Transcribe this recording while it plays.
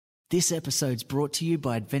This episode's brought to you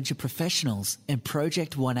by Adventure Professionals and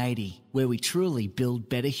Project 180, where we truly build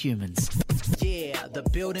better humans. Yeah, the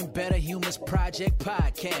Building Better Humans Project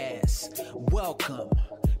podcast. Welcome.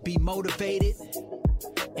 Be motivated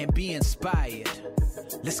and be inspired.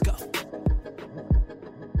 Let's go.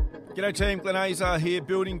 G'day team, Glenn Azar here,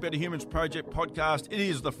 Building Better Humans Project podcast. It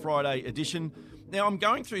is the Friday edition. Now I'm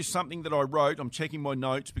going through something that I wrote. I'm checking my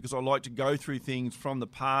notes because I like to go through things from the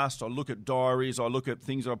past. I look at diaries, I look at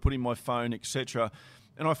things that I put in my phone, etc.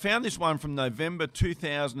 And I found this one from November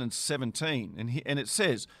 2017, and it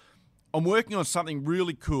says, I'm working on something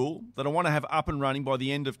really cool that I want to have up and running by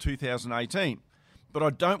the end of 2018. But I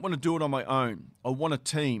don't want to do it on my own. I want a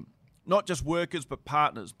team. Not just workers, but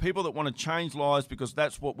partners. People that want to change lives because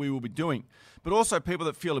that's what we will be doing. But also people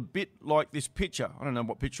that feel a bit like this picture. I don't know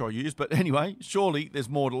what picture I use, but anyway, surely there's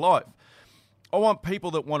more to life. I want people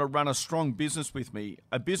that want to run a strong business with me,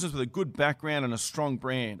 a business with a good background and a strong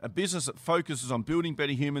brand, a business that focuses on building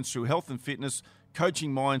better humans through health and fitness,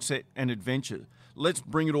 coaching mindset, and adventure. Let's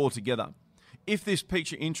bring it all together. If this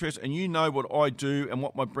piques your interest and you know what I do and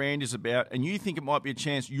what my brand is about, and you think it might be a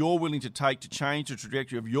chance you're willing to take to change the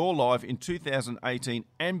trajectory of your life in 2018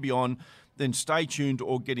 and beyond, then stay tuned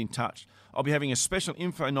or get in touch. I'll be having a special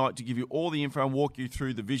info night to give you all the info and walk you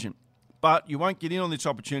through the vision. But you won't get in on this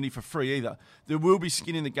opportunity for free either. There will be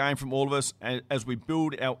skin in the game from all of us as we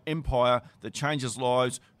build our empire that changes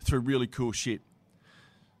lives through really cool shit.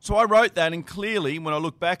 So I wrote that, and clearly, when I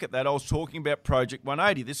look back at that, I was talking about Project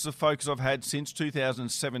 180. This is a focus I've had since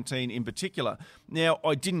 2017 in particular. Now,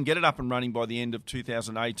 I didn't get it up and running by the end of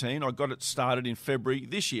 2018. I got it started in February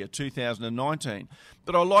this year, 2019.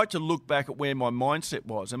 But I like to look back at where my mindset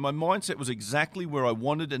was, and my mindset was exactly where I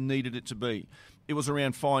wanted and needed it to be. It was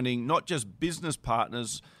around finding not just business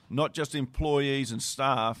partners, not just employees and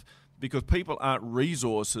staff, because people aren't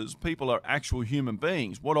resources, people are actual human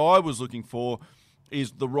beings. What I was looking for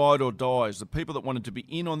is the ride or dies, the people that wanted to be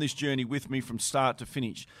in on this journey with me from start to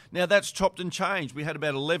finish. Now, that's chopped and changed. We had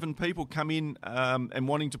about 11 people come in and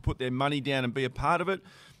wanting to put their money down and be a part of it.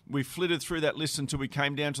 We flitted through that list until we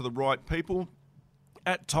came down to the right people.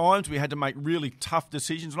 At times, we had to make really tough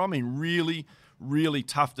decisions, and I mean really, really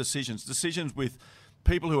tough decisions. Decisions with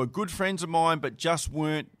people who are good friends of mine but just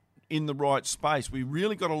weren't in the right space. We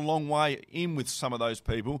really got a long way in with some of those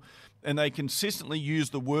people, and they consistently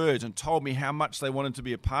used the words and told me how much they wanted to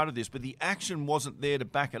be a part of this, but the action wasn't there to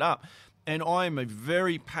back it up. And I am a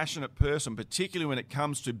very passionate person, particularly when it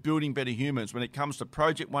comes to building better humans, when it comes to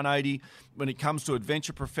Project 180, when it comes to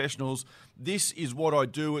Adventure Professionals. This is what I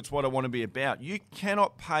do. It's what I want to be about. You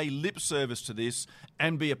cannot pay lip service to this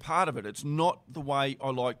and be a part of it. It's not the way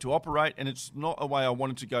I like to operate, and it's not a way I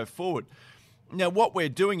wanted to go forward. Now, what we're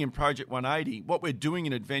doing in Project 180, what we're doing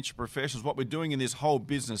in Adventure Professionals, what we're doing in this whole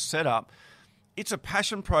business setup, it's a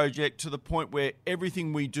passion project to the point where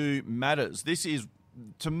everything we do matters. This is,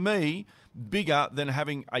 to me, bigger than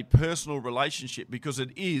having a personal relationship, because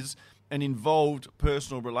it is an involved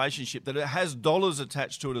personal relationship, that it has dollars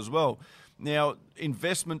attached to it as well. Now,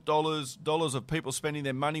 investment dollars, dollars of people spending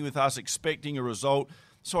their money with us expecting a result.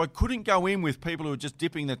 So I couldn't go in with people who are just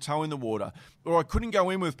dipping their toe in the water, or I couldn't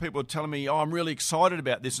go in with people telling me, oh, I'm really excited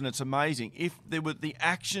about this and it's amazing, if the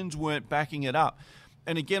actions weren't backing it up.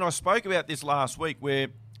 And again, I spoke about this last week, where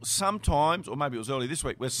sometimes, or maybe it was early this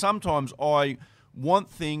week, where sometimes I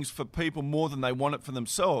want things for people more than they want it for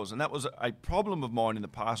themselves. And that was a problem of mine in the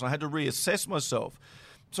past. I had to reassess myself.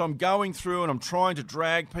 So I'm going through and I'm trying to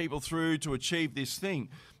drag people through to achieve this thing.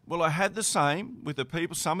 Well, I had the same with the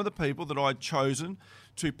people, some of the people that I'd chosen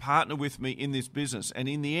to partner with me in this business. And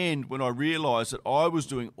in the end, when I realized that I was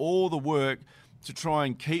doing all the work to try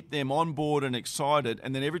and keep them on board and excited,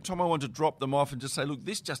 and then every time I want to drop them off and just say, look,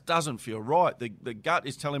 this just doesn't feel right. The gut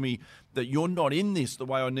is telling me that you're not in this the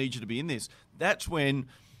way I need you to be in this. That's when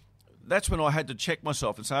I had to check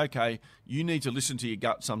myself and say, okay, you need to listen to your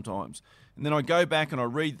gut sometimes. And then I go back and I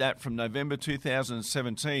read that from November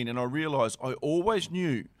 2017, and I realize I always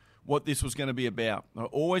knew what this was going to be about. I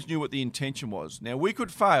always knew what the intention was. Now, we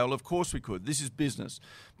could fail. Of course we could. This is business.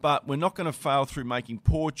 But we're not going to fail through making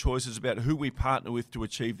poor choices about who we partner with to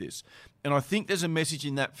achieve this. And I think there's a message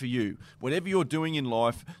in that for you. Whatever you're doing in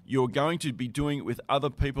life, you're going to be doing it with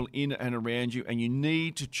other people in and around you, and you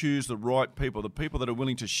need to choose the right people, the people that are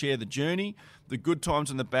willing to share the journey, the good times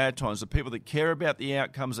and the bad times, the people that care about the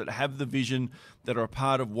outcomes, that have the vision, that are a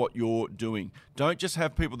part of what you're doing. Don't just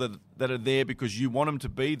have people that are there because you want them to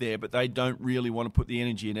be there, but they don't really want to put the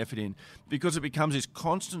energy and effort in, because it becomes this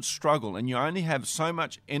constant struggle, and you only have so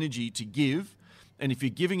much energy to give, and if you're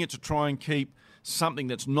giving it to try and keep something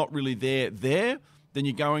that's not really there, then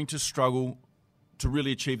you're going to struggle to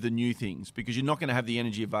really achieve the new things, because you're not going to have the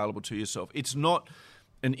energy available to yourself. It's not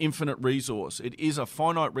an infinite resource. It is a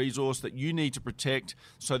finite resource that you need to protect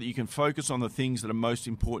so that you can focus on the things that are most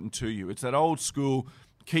important to you. It's that old school,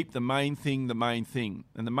 keep the main thing the main thing.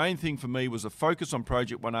 And the main thing for me was a focus on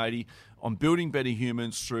Project 180, on building better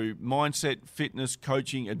humans through mindset, fitness,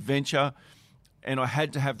 coaching, adventure. And I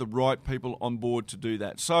had to have the right people on board to do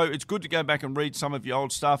that. So it's good to go back and read some of your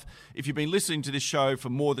old stuff. If you've been listening to this show for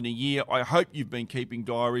more than a year, I hope you've been keeping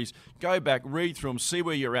diaries. Go back, read through them, see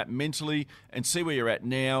where you're at mentally and see where you're at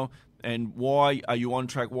now. And why are you on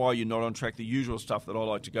track, why are you not on track, the usual stuff that I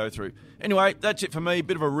like to go through. Anyway, that's it for me. A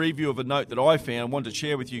bit of a review of a note that I found. Wanted to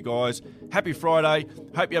share with you guys. Happy Friday.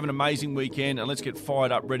 Hope you have an amazing weekend, and let's get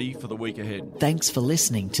fired up ready for the week ahead. Thanks for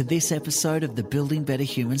listening to this episode of the Building Better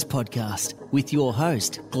Humans podcast with your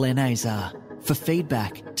host, Glenn Azar. For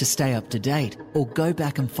feedback, to stay up to date, or go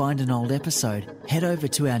back and find an old episode, head over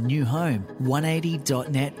to our new home,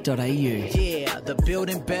 180.net.au. Yeah, the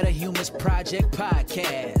Building Better Humans Project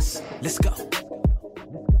podcast. Let's go.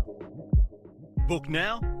 Book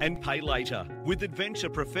now and pay later with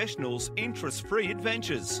Adventure Professionals interest-free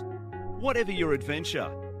adventures. Whatever your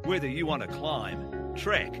adventure, whether you want to climb,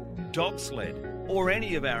 trek, dog sled, or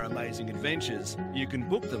any of our amazing adventures, you can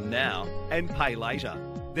book them now and pay later.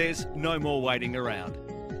 There's no more waiting around.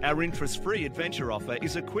 Our interest-free adventure offer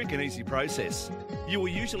is a quick and easy process. You will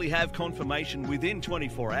usually have confirmation within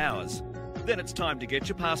 24 hours. Then it's time to get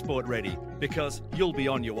your passport ready, because you'll be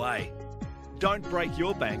on your way. Don't break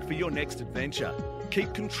your bank for your next adventure.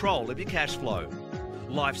 Keep control of your cash flow.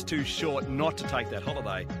 Life's too short not to take that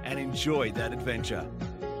holiday and enjoy that adventure.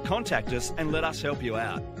 Contact us and let us help you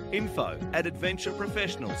out.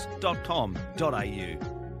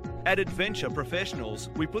 info@adventureprofessionals.com.au. At Adventure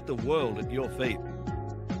Professionals, we put the world at your feet.